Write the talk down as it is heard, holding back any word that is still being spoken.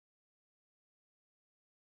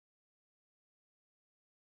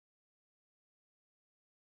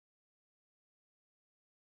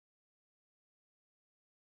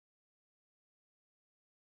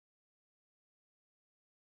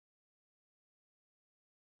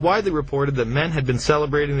Widely reported that men had been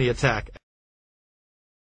celebrating the attack.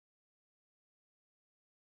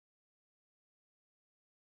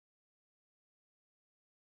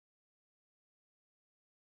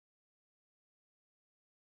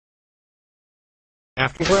 I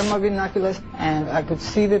wear my binoculars and I could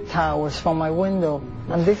see the towers from my window,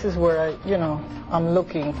 and this is where I'm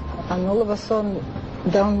looking, and all of a sudden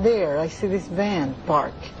down there I see this van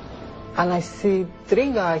park, and I see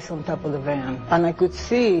 3 guys on top of the van, and I could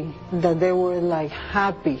see that they were like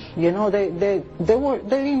happy, they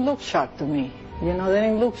didn't look shocked to me, they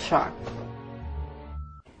didn't look shocked.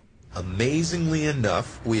 Amazingly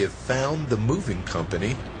enough, we have found the moving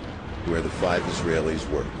company where the 5 Israelis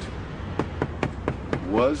worked.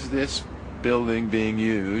 Was this building being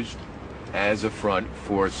used as a front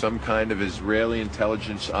for some kind of Israeli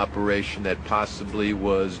intelligence operation that possibly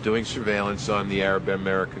was doing surveillance on the Arab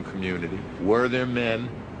American community? Were there men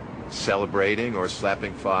celebrating or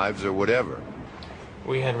slapping 5s or whatever?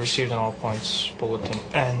 We had received an all-points bulletin,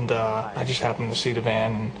 and I just happened to see the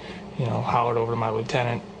van and, hollered over to my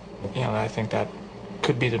lieutenant, I think that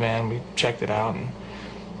could be the van. We checked it out, and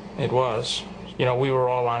it was. We were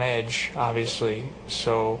all on edge, obviously,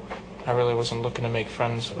 so I really wasn't looking to make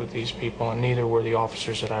friends with these people, and neither were the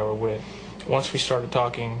officers that I were with. Once we started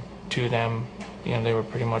talking to them, they were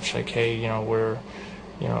pretty much like, hey, we're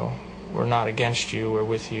not against you, we're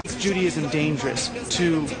with you. Is Judaism dangerous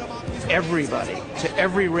to everybody, to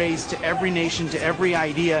every race, to every nation, to every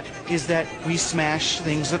idea? Is that we smash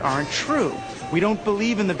things that aren't true. We don't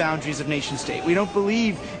believe in the boundaries of nation-state. We don't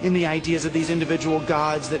believe in the ideas of these individual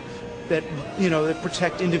gods that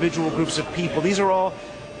protect individual groups of people. These are all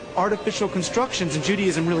artificial constructions, and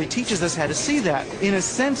Judaism really teaches us how to see that. In a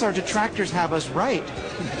sense, our detractors have us right,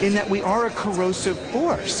 in that we are a corrosive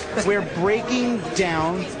force. We're breaking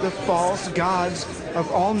down the false gods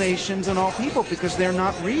of all nations and all people because they're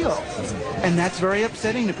not real. And that's very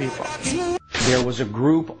upsetting to people. There was a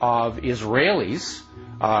group of Israelis,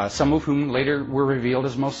 some of whom later were revealed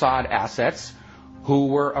as Mossad assets, who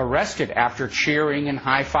were arrested after cheering and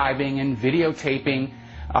high-fiving and videotaping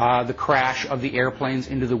the crash of the airplanes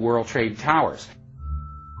into the World Trade Towers.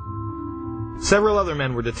 Several other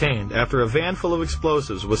men were detained after a van full of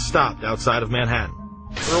explosives was stopped outside of Manhattan.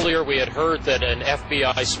 Earlier we had heard that an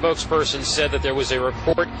FBI spokesperson said that there was a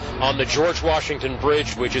report on the George Washington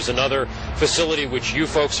Bridge, which is another facility which you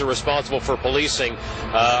folks are responsible for policing,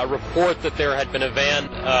 a report that there had been a van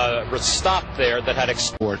stopped there that had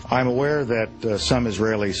exploded. I'm aware that some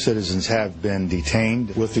Israeli citizens have been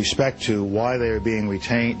detained. With respect to why they are being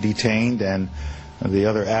detained and the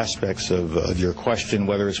other aspects of your question,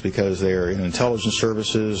 whether it's because they are in intelligence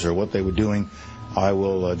services or what they were doing, I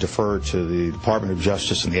will defer to the Department of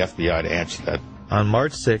Justice and the FBI to answer that. On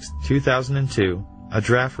March 6, 2002, a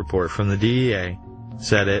draft report from the DEA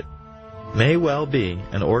said it may well be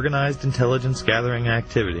an organized intelligence gathering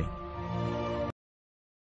activity.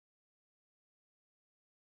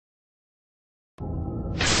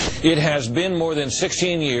 It has been more than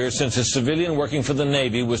 16 years since a civilian working for the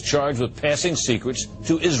Navy was charged with passing secrets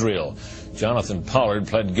to Israel. Jonathan Pollard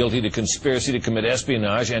pled guilty to conspiracy to commit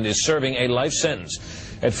espionage and is serving a life sentence.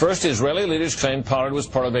 At first, Israeli leaders claimed Pollard was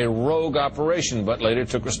part of a rogue operation, but later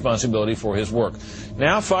took responsibility for his work.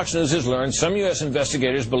 Now, Fox News has learned some U.S.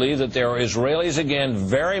 investigators believe that there are Israelis again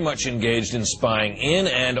very much engaged in spying in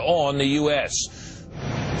and on the U.S.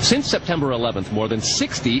 Since September 11th, more than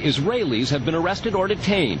 60 Israelis have been arrested or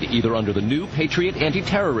detained, either under the new Patriot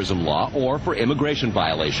anti-terrorism law or for immigration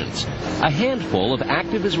violations. A handful of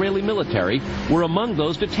active Israeli military were among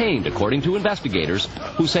those detained, according to investigators,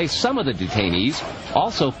 who say some of the detainees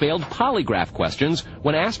also failed polygraph questions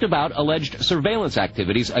when asked about alleged surveillance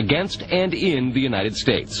activities against and in the United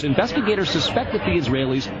States. Investigators suspect that the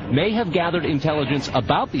Israelis may have gathered intelligence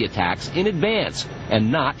about the attacks in advance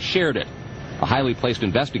and not shared it. A highly placed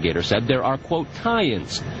investigator said there are, quote,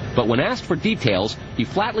 tie-ins. But when asked for details, he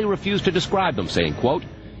flatly refused to describe them, saying, quote,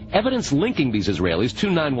 evidence linking these Israelis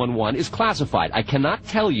to 911 is classified. I cannot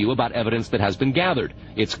tell you about evidence that has been gathered.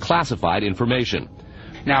 It's classified information.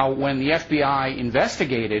 Now, when the FBI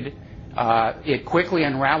investigated, it quickly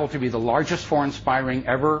unraveled to be the largest foreign spy ring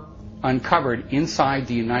ever uncovered inside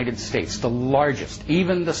the United States, the largest.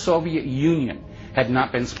 Even the Soviet Union had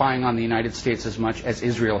not been spying on the United States as much as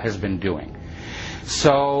Israel has been doing.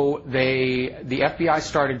 So the FBI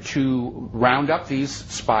started to round up these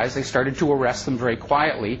spies. They started to arrest them very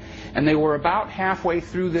quietly, and they were about halfway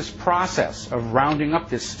through this process of rounding up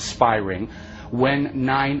this spy ring when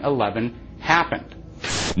 9/11 happened.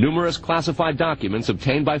 Numerous classified documents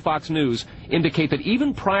obtained by Fox News indicate that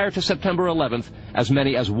even prior to September 11th, as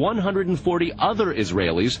many as 140 other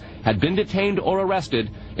Israelis had been detained or arrested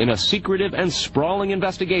in a secretive and sprawling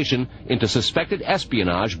investigation into suspected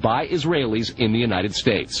espionage by Israelis in the United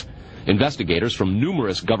States. Investigators from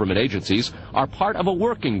numerous government agencies are part of a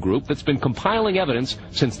working group that's been compiling evidence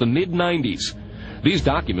since the mid-90s. These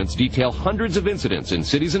documents detail hundreds of incidents in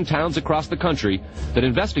cities and towns across the country that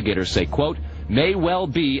investigators say, quote, may well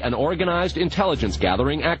be an organized intelligence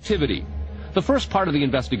gathering activity. The first part of the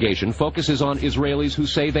investigation focuses on Israelis who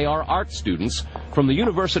say they are art students from the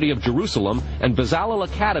University of Jerusalem and Bezalel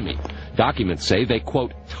Academy. Documents say they,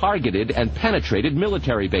 quote, targeted and penetrated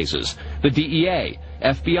military bases, the DEA,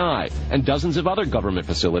 FBI, and dozens of other government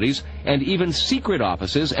facilities, and even secret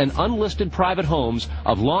offices and unlisted private homes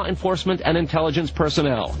of law enforcement and intelligence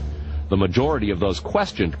personnel. The majority of those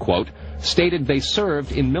questioned, quote, stated they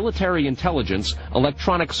served in military intelligence,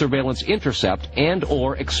 electronic surveillance intercept, and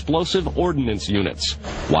or explosive ordnance units.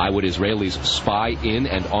 Why would Israelis spy in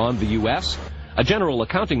and on the U.S.? A General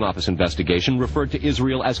Accounting Office investigation referred to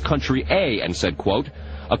Israel as Country A and said, quote,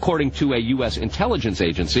 according to a U.S. intelligence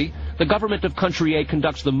agency, the government of Country A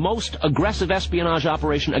conducts the most aggressive espionage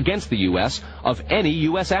operation against the U.S. of any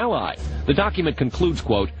U.S. ally. The document concludes,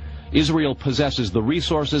 quote, Israel possesses the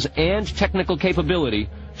resources and technical capability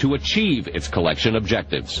to achieve its collection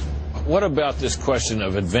objectives. What about this question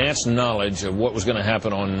of advanced knowledge of what was going to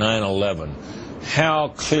happen on 9/11? How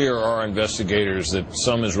clear are investigators that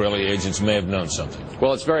some Israeli agents may have known something?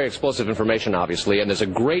 Well, it's very explosive information, obviously, and there's a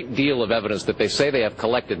great deal of evidence that they say they have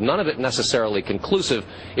collected, none of it necessarily conclusive.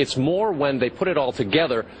 It's more when they put it all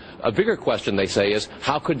together. A bigger question, they say, is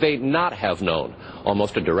how could they not have known?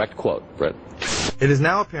 Almost a direct quote, Brett. It is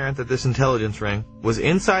now apparent that this intelligence ring was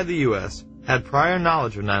inside the U.S., had prior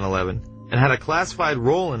knowledge of 9/11, and had a classified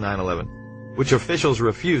role in 9/11, which officials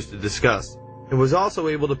refused to discuss. It was also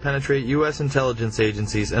able to penetrate U.S. intelligence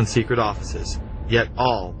agencies and secret offices, yet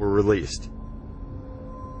all were released.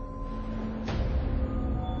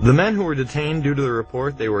 The men who were detained due to the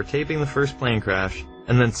report they were taping the first plane crash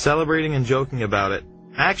and then celebrating and joking about it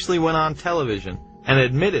actually went on television and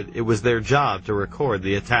admitted it was their job to record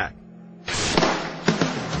the attack.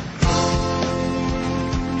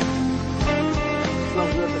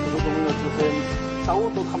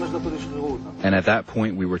 And at that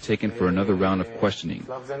point we were taken for another round of questioning,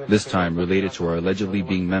 this time related to our allegedly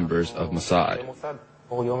being members of Mossad.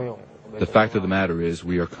 The fact of the matter is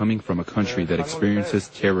we are coming from a country that experiences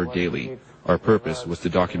terror daily. Our purpose was to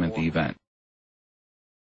document the event.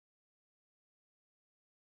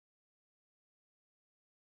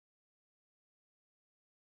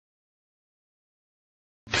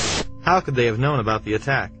 How could they have known about the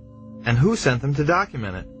attack? And who sent them to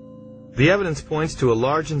document it? The evidence points to a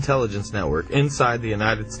large intelligence network inside the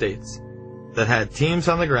United States that had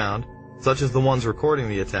teams on the ground, such as the ones recording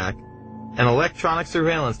the attack, and electronic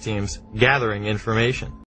surveillance teams gathering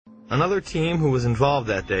information. Another team who was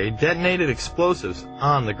involved that day detonated explosives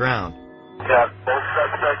on the ground. We have both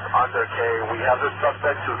suspects under K. We have the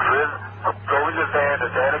suspect who drove in the van,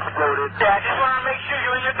 the van exploded. Yeah, I just want to make sure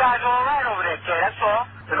you and your guys are all right over there, K, that's all.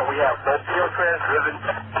 We have both Trans driven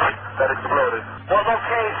that exploded. What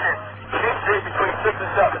location? Between 6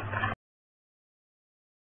 and 7.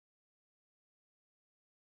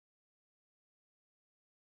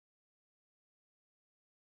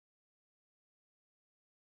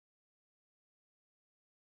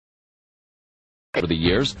 Over the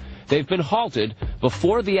years, they've been halted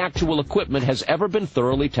before the actual equipment has ever been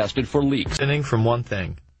thoroughly tested for leaks. From one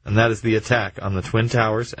thing, and that is the attack on the Twin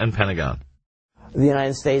Towers and Pentagon. The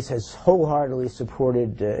United States has wholeheartedly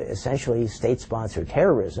supported essentially state-sponsored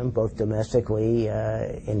terrorism, both domestically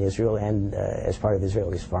in Israel and as part of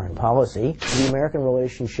Israel's foreign policy. The American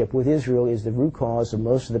relationship with Israel is the root cause of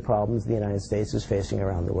most of the problems the United States is facing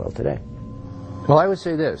around the world today. Well, I would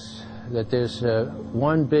say this, that there's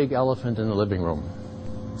one big elephant in the living room.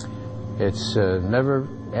 It's never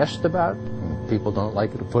asked about. People don't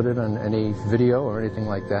like to put it on any video or anything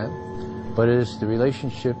like that. But it is the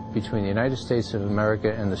relationship between the United States of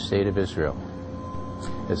America and the State of Israel.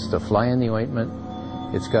 It's the fly in the ointment.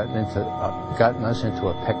 It's gotten us into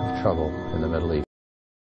a peck of trouble in the Middle East.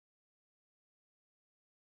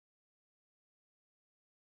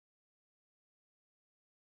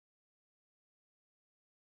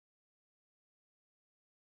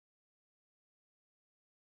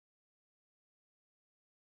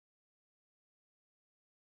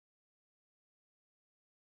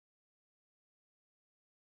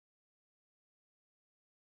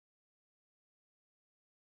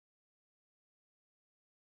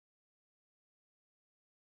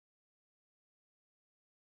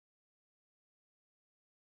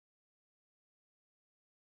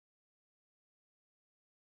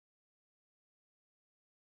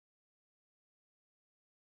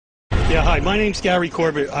 Yeah, hi, my name's Gary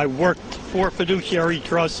Corbett. I work for Fiduciary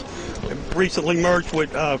Trust. Recently merged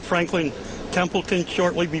with Franklin Templeton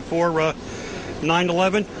shortly before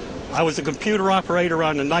 9/11. I was a computer operator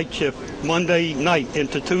on the night shift Monday night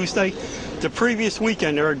into Tuesday. The previous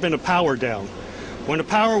weekend there had been a power down. When the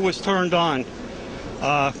power was turned on,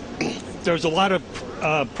 there's a lot of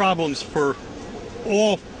problems for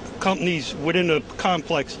all companies within the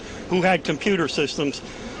complex who had computer systems,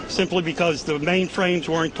 simply because the mainframes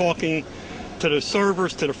weren't talking to the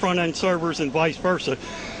servers, to the front-end servers, and vice versa.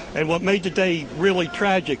 And what made the day really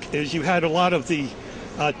tragic is you had a lot of the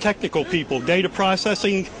technical people, data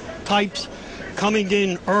processing types, coming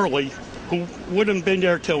in early, who wouldn't have been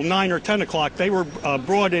there till 9 or 10 o'clock. They were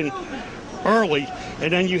brought in early,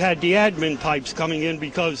 and then you had the admin types coming in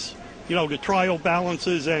because, you know, the trial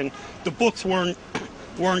balances and the books weren't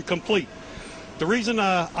complete. The reason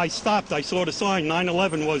I stopped, I saw the sign,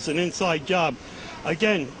 9/11 was an inside job.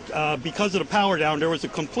 Again, because of the power down, there was a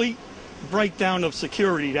complete breakdown of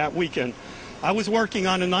security that weekend. I was working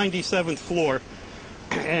on the 97th floor,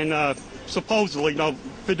 and supposedly,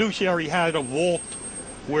 Fiduciary had a vault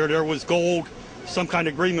where there was gold, some kind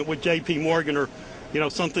of agreement with J.P. Morgan, or,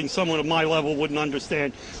 something someone of my level wouldn't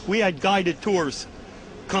understand. We had guided tours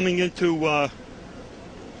coming into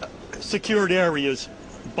secured areas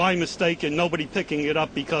by mistake, and nobody picking it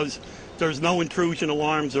up because there's no intrusion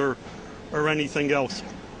alarms or anything else.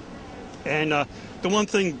 And the one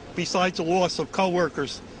thing, besides the loss of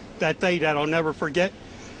coworkers that day that I'll never forget,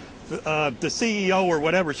 the CEO or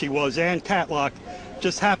whatever she was, Ann Tatlock,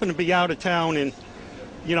 just happened to be out of town, and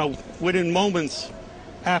within moments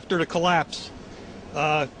after the collapse,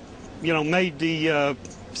 made the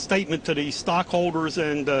statement to the stockholders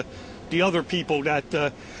and the other people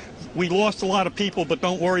that we lost a lot of people, but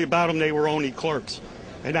don't worry about them, they were only clerks.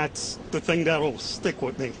 And that's the thing that'll stick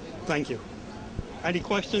with me. Thank you. Any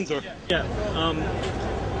questions? Or yeah,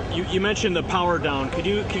 you mentioned the power down. Could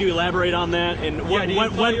you elaborate on that? And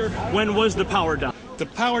when was the power down? The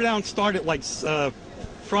power down started like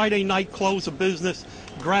Friday night close of business,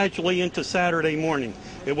 gradually into Saturday morning.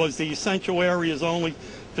 It was the essential areas only.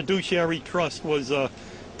 Fiduciary Trust was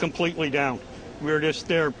completely down. We were just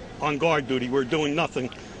there on guard duty. We were doing nothing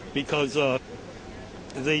because the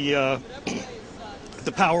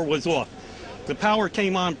power was off. The power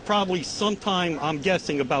came on probably sometime, I'm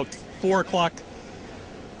guessing, about 4 o'clock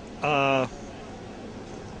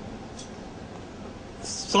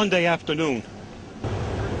Sunday afternoon.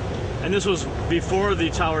 And this was before the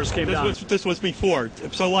towers came down? This was before.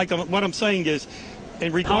 So, like, what I'm saying is,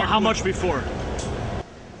 in regard how much before?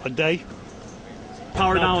 A day.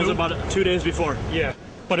 Power down was about 2 days before. Yeah,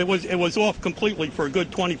 but it was off completely for a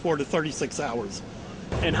good 24 to 36 hours.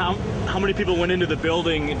 And how many people went into the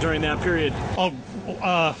building during that period? Oh,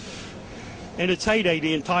 in its heyday,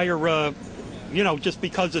 the entire, just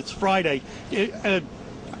because it's Friday,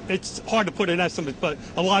 it's hard to put an estimate, but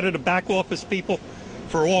a lot of the back office people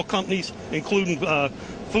for all companies, including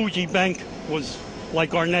Fuji Bank, was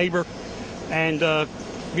like our neighbor, and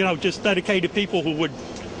just dedicated people who would,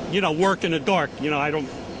 work in the dark. I don't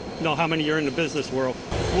know how many are in the business world.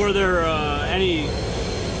 Were there any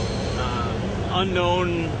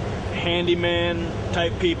unknown handyman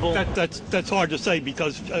type people? That's hard to say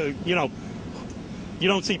because you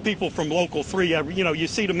don't see people from Local 3 every. You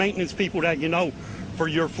see the maintenance people that for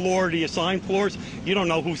your floor, the assigned floors. You don't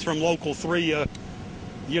know who's from Local 3.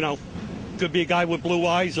 Could be a guy with blue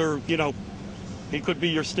eyes, or he could be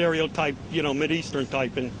your stereotype, Mideastern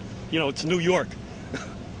type, and it's New York.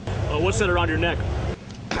 What's that around your neck?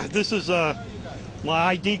 This is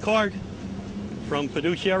my ID card from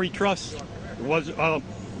Fiduciary Trust. It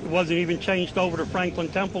wasn't even changed over to Franklin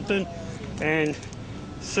Templeton, and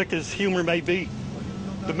sick as humor may be,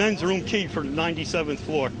 the men's room key for the 97th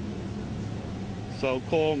floor. So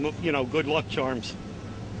call them, good luck charms.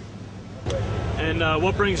 And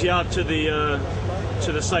what brings you out to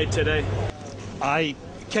the site today? I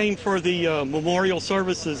came for the memorial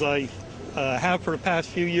services I have for the past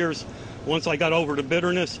few years once I got over the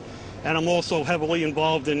bitterness, and I'm also heavily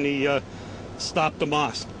involved in the Stop the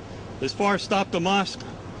Mosque. As far as Stop the Mosque,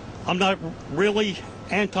 I'm not really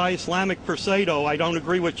anti-Islamic per se, though. I don't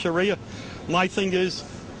agree with Sharia. My thing is,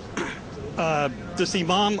 this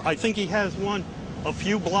imam, I think he has one a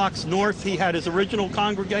few blocks north. He had his original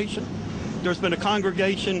congregation. There's been a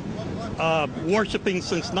congregation worshiping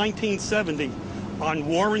since 1970 on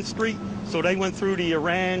Warren Street. So they went through the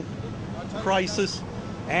Iran crisis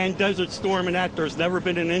and Desert Storm, and that there's never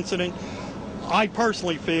been an incident. I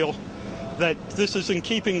personally feel that this is in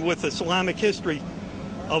keeping with Islamic history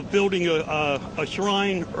of building a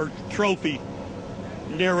shrine or trophy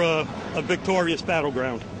near a victorious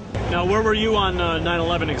battleground. Now, where were you on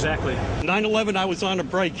 9/11 exactly? 9/11, I was on a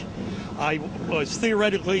break. I was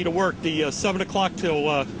theoretically to work the 7 o'clock till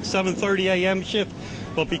 7:30 a.m. shift,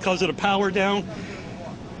 but because of the power down,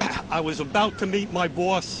 I was about to meet my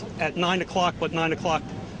boss at 9 o'clock, but 9 o'clock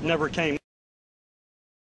never came.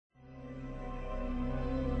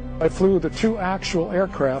 I flew the two actual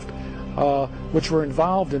aircraft which were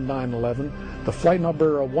involved in 9/11, the flight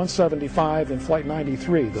number 175 and flight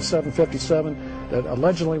 93, the 757 that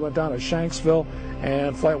allegedly went down at Shanksville,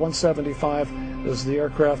 and flight 175 is the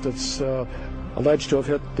aircraft that's alleged to have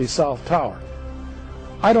hit the South Tower.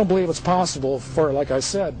 I don't believe it's possible for, like I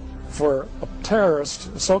said, for a terrorist,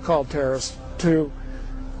 a so-called terrorist, to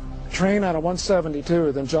train on a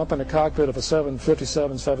 172, then jump in the cockpit of a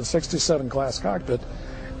 757, 767 class cockpit,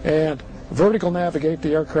 and vertical navigate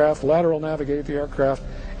the aircraft, lateral navigate the aircraft,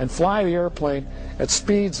 and fly the airplane at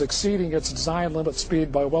speeds exceeding its design limit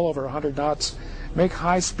speed by well over 100 knots, make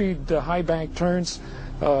high-speed, high-bank turns,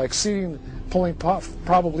 pulling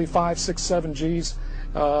probably 5, 6, 7 Gs,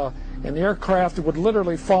 and the aircraft would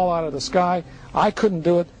literally fall out of the sky. I couldn't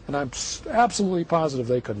do it, and I'm absolutely positive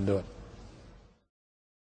they couldn't do it.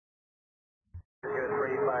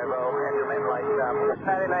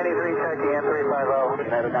 United 93, check in, 350.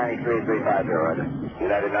 United 93, 350, roger.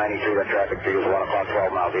 United 93, that traffic to you is 1 o'clock,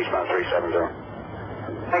 12 miles eastbound, 370.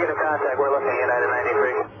 Negative contact, we're looking at United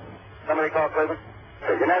 93. Somebody call Cleveland?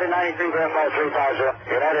 United 93, verify 350.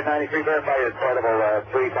 United 93, verify your flight level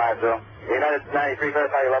 350. United 93,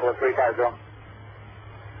 verify your level of 350.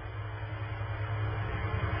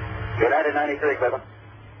 United 93, Cleveland.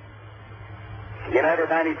 United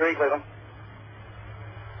 93, Cleveland.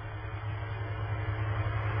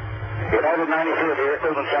 United 93 here,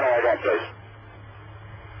 Cleveland Center, I got please.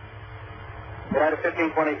 United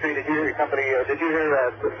 1523, did you hear your company, did you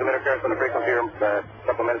hear some interference on the frequency here a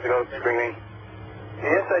couple minutes ago, screaming?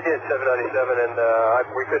 Yes, I did, 797, and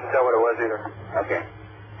we couldn't tell what it was either. Okay.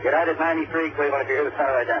 United 93, Cleveland, if you hear the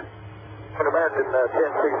center right then. For American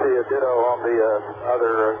 1060, a ditto on the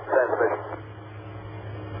other transmission.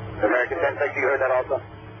 American 1060, you heard that also?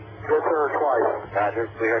 Yes, sir, twice.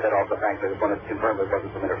 Roger, we heard that also, thanks. I just wanted to confirm there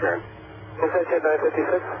wasn't some interference. Is that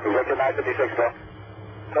 956? Is that 956, Bill?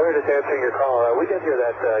 I was just answering your call. We did hear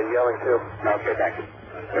that yelling, too. Okay, thank you.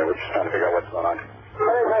 Yeah, we're just trying to figure out what's going on.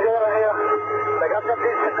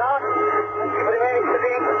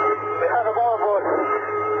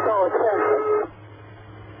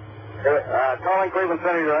 Calling Cleveland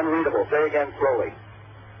Center, you're unreadable. Say again slowly.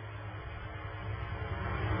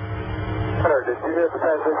 Center, did you hear the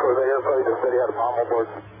transmission where the airplane just said he had a bomb on board?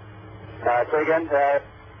 Say again,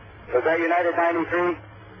 was that United 93?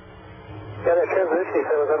 Yeah, that transmission he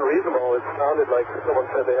said was unreasonable. It sounded like someone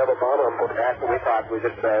said they have a bomb on board. That's what we thought. We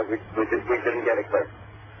didn't get it clear.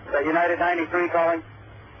 Is that United 93 calling?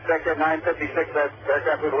 Sector 956, that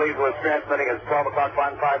aircraft we believe was transmitting is 12 o'clock,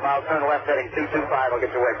 5 miles, turn left heading 225. I'll get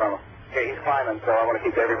you away from him. Okay, he's climbing, so I want to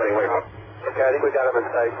keep everybody away from him. Okay, I think we got him in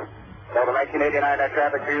sight. Well, the 1989, that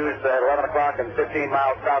traffic views at 11 o'clock and 15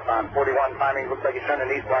 miles southbound. 41 timing, looks like he's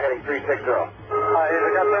turning east by heading 360. Here's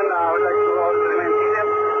the captain. I would like to remain seated.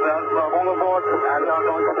 There's one aboard, and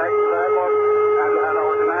going to next airport, and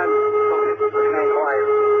our demand, so please remain quiet.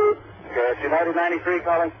 Okay, it's United 93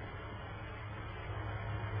 calling.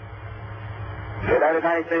 United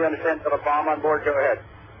 93, understand for the bomb on board, go ahead.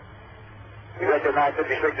 United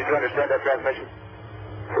 956, did you understand that transmission?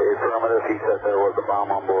 Okay, affirmative, he said there was a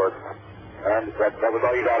bomb on board. And that was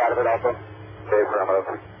all you got out of it also? Okay,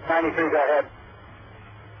 affirmative. 93, go ahead.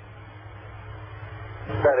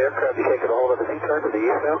 That aircraft you taking a hold of, has he turned to the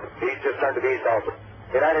east now? He's just turned to the east also.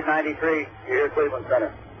 United 93, you're here Cleveland Center.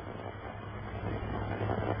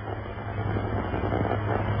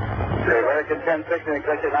 Okay, American 1060 and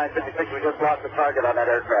Executive 956, we just lost the target on that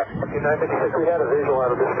aircraft. Okay, 956, we had a visual on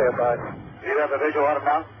him, just stand by. Do you have a visual on him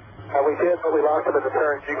now? We did, but we lost him at the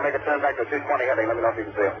turn. You can make a turn back to 220 heading. Let me know if you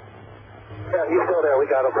can see him. Yeah, he's still there. We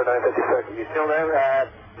got him for 956. He's still there?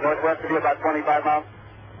 Northwest of you, about 25 miles?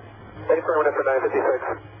 Affirmative for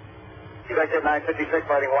 956. Executive 956,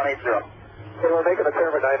 fighting 180. Okay, we're making a turn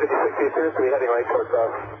for 956. He appears to be heading right towards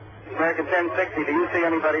us. American 1060, do you see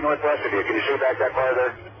anybody northwest of you? Can you shoot back that far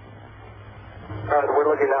there? We're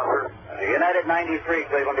looking now, sir. United 93,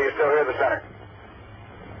 Cleveland, do you still hear the center?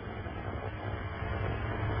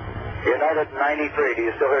 United 93, do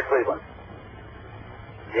you still hear Cleveland?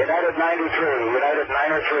 United 93, United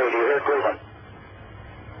 903, do you hear Cleveland?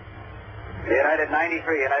 United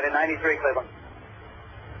 93, United 93, Cleveland.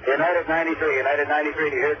 United 93, United 93,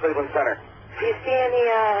 do you hear Cleveland Center? Do you see any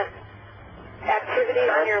activity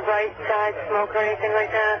on your right side, smoke or anything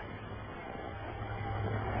like that?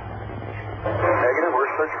 Negative, we're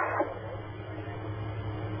searching.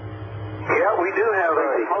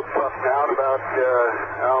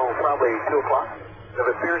 about, probably 2 o'clock.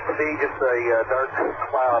 It appears to be just a dark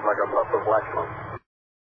cloud like a puff of black smoke.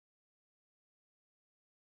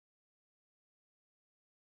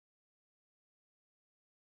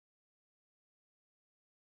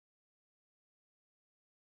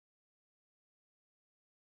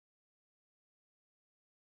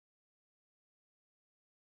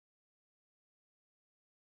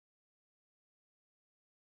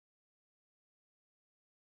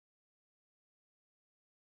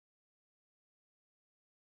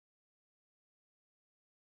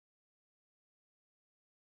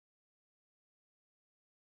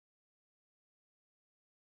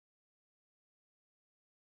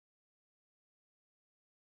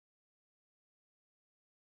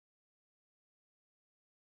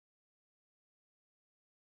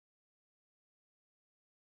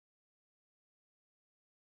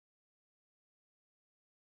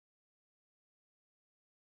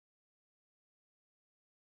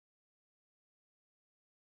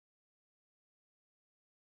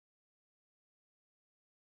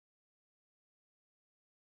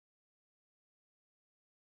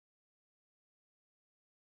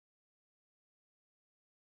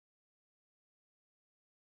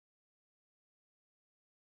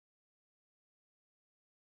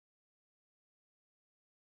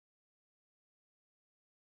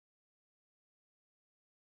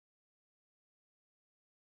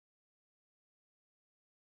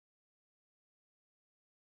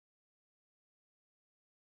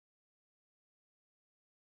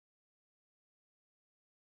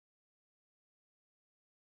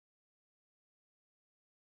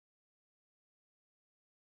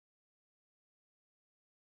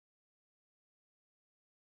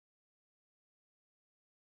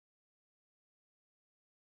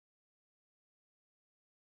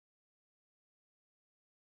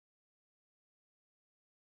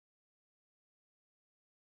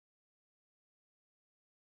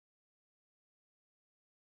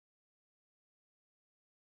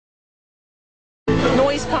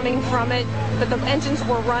 Noise coming from it, but the engines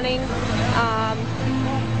were running.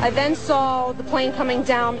 I then saw the plane coming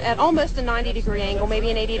down at almost a 90-degree angle, maybe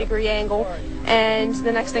an 80-degree angle, and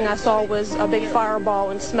the next thing I saw was a big fireball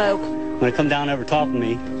and smoke. When it come down over top of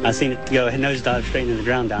me, I seen it go nosedive straight into the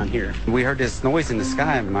ground down here. We heard this noise in the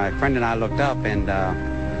sky. My friend and I looked up and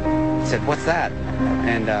said, "What's that?"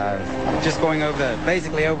 And just going over,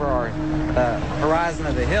 basically over our horizon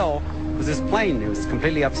of the hill, was this plane. It was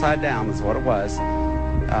completely upside down, is what it was.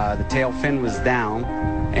 The tail fin was down,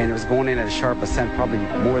 and it was going in at a sharp ascent, probably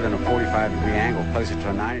more than a 45-degree angle, closer to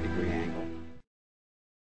a 90-degree angle.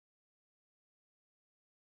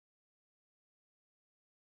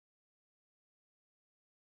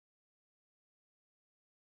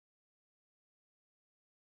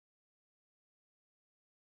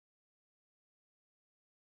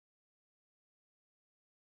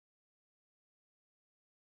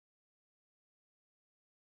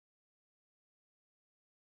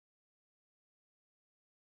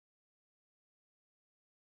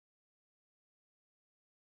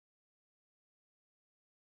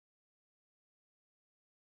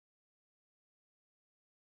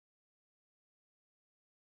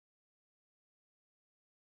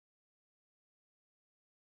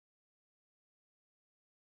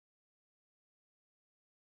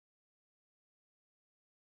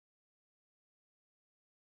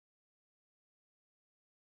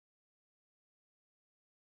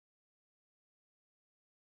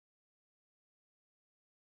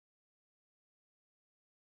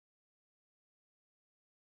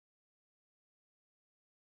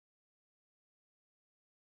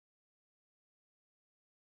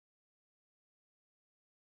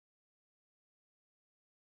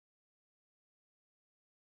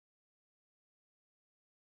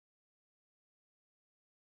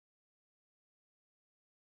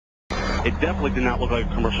 It definitely did not look like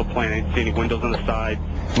a commercial plane. I didn't see any windows on the side.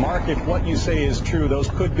 Mark, if what you say is true, those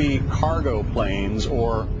could be cargo planes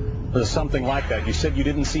or something like that. You said you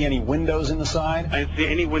didn't see any windows in the side? I didn't see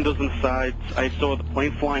any windows on the sides. I saw the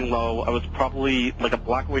plane flying low. I was probably like a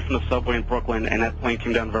block away from the subway in Brooklyn, and that plane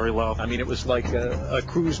came down very low. I mean, it was like a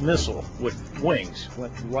cruise missile with wings.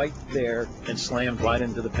 Went right there and slammed right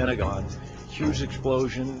into the Pentagon. Huge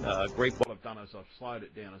explosion. Great. What I've done is I've slowed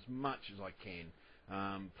it down as much as I can.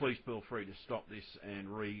 Please feel free to stop this and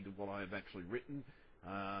read what I have actually written.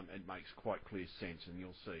 It makes quite clear sense, and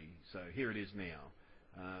you'll see. So here it is now.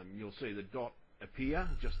 You'll see the dot appear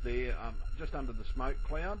just there, just under the smoke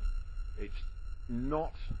cloud. It's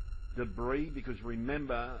not debris, because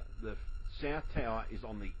remember, the South Tower is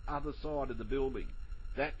on the other side of the building.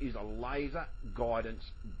 That is a laser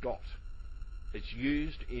guidance dot. It's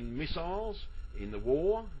used in missiles in the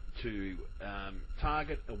war to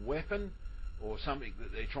target a weapon or something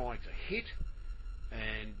that they're trying to hit,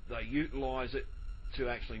 and they utilise it to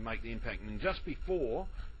actually make the impact. And just before,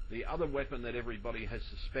 the other weapon that everybody has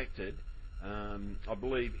suspected, I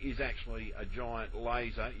believe, is actually a giant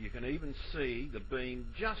laser. You can even see the beam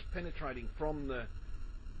just penetrating from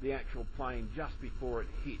the actual plane just before it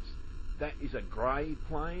hits. That is a grey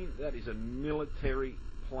plane. That is a military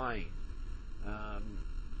plane.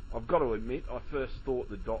 I've got to admit, I first thought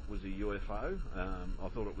the dot was a UFO. I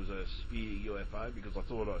thought it was a sphere UFO because I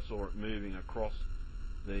thought I saw it moving across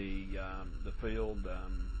the field.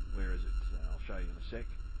 Where is it? I'll show you in a sec.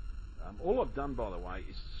 All I've done, by the way,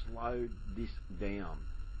 is slowed this down,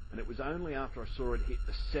 and it was only after I saw it hit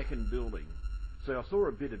the second building. So I saw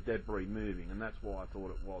a bit of debris moving, and that's why I thought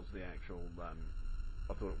it was the actual.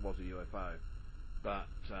 I thought it was a UFO, but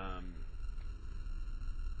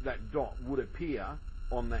that dot would appear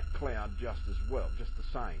on that cloud just as well, just the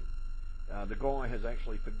same. The guy has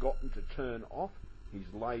actually forgotten to turn off his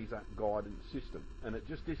laser guidance system, and it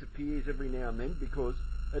just disappears every now and then because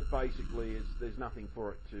it basically is, there's nothing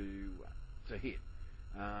for it to hit.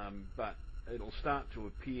 But it'll start to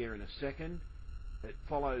appear in a second. It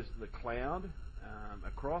follows the cloud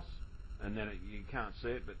across, and then you can't see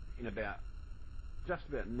it, but in just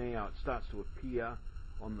about now it starts to appear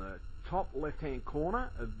on the top left-hand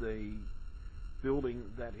corner of the building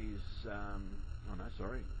that is, oh no,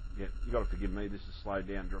 sorry, yeah, you got to forgive me, this is slowed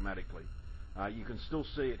down dramatically. You can still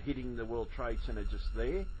see it hitting the World Trade Center just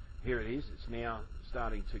there. Here it is. It's now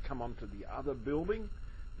starting to come onto the other building.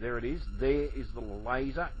 There it is. There is the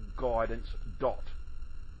laser guidance dot.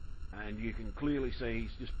 And you can clearly see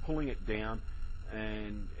he's just pulling it down,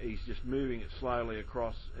 and he's just moving it slowly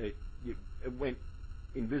across. It went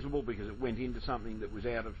invisible because it went into something that was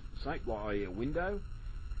out of sight, like a window.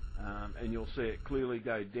 And you'll see it clearly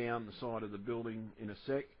go down the side of the building in a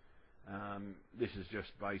sec. This is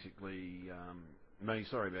just basically me.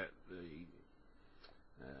 Sorry about the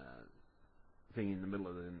thing in the middle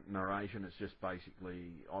of the narration. It's just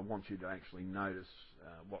basically I want you to actually notice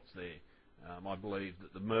what's there. I believe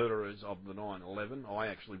that the murderers of the 9/11, I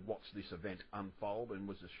actually watched this event unfold and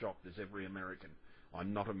was as shocked as every American.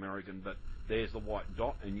 I'm not American, but there's the white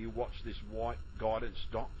dot, and you watch this white guidance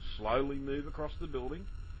dot slowly move across the building.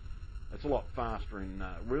 It's a lot faster in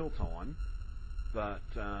real time, but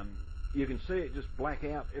you can see it just black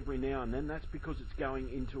out every now and then. That's because it's going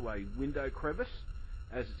into a window crevice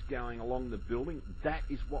as it's going along the building. That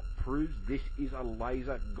is what proves this is a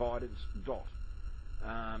laser guidance dot.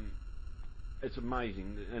 It's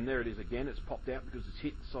amazing, and there it is again. It's popped out because it's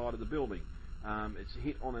hit the side of the building. It's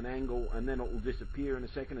hit on an angle, and then it will disappear in a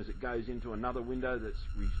second as it goes into another window that's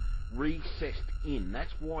recessed in.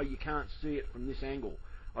 That's why you can't see it from this angle.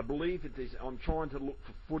 I believe that I'm trying to look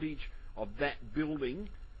for footage of that building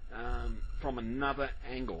from another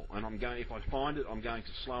angle, and if I find it, I'm going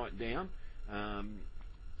to slow it down.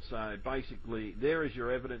 So basically, there is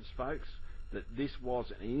your evidence, folks, that this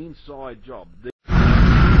was an inside job.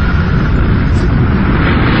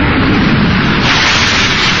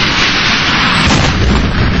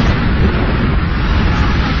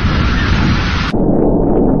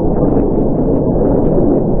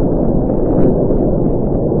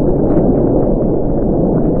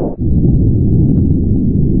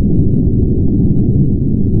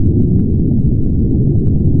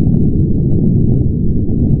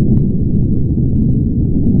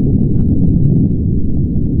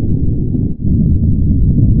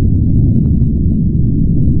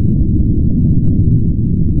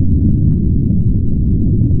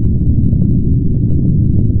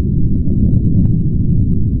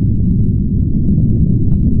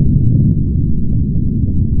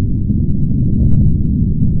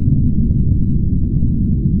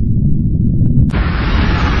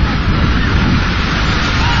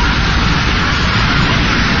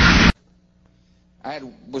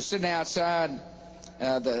 Was sitting outside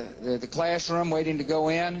the classroom waiting to go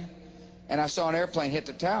in, and I saw an airplane hit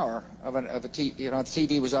the tower of a TV. You know, the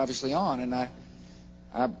TV was obviously on, and I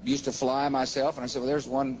used to fly myself, and I said, well, there's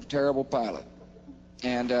one terrible pilot.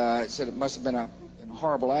 And it said it must have been a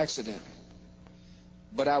horrible accident.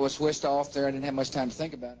 But I was whisked off there. I didn't have much time to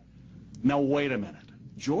think about it. Now, wait a minute.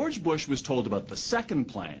 George Bush was told about the second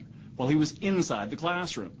plane while he was inside the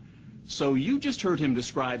classroom. So you just heard him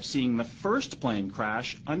describe seeing the first plane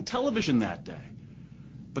crash on television that day.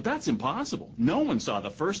 But that's impossible. No one saw the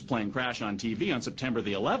first plane crash on TV on September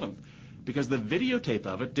the 11th because the videotape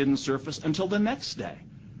of it didn't surface until the next day.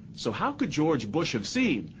 So how could George Bush have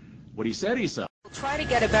seen what he said he saw? Try to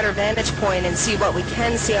get a better vantage point and see what we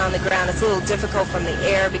can see on the ground. It's a little difficult from the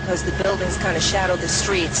air because the buildings kind of shadow the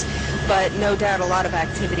streets, but no doubt a lot of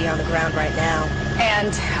activity on the ground right now.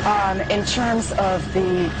 And in terms of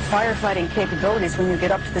the firefighting capabilities, when you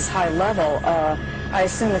get up to this high level, I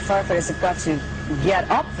assume the firefighters have got to get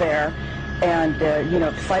up there and, you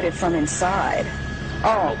know, fight it from inside.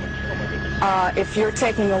 Oh. If you're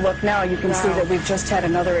taking a look now, you can see that we've just had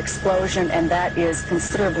another explosion, and that is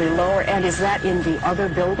considerably lower. And is that in the other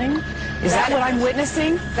building? Is that what I'm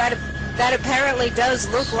witnessing? That apparently does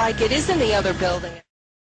look like it is in the other building.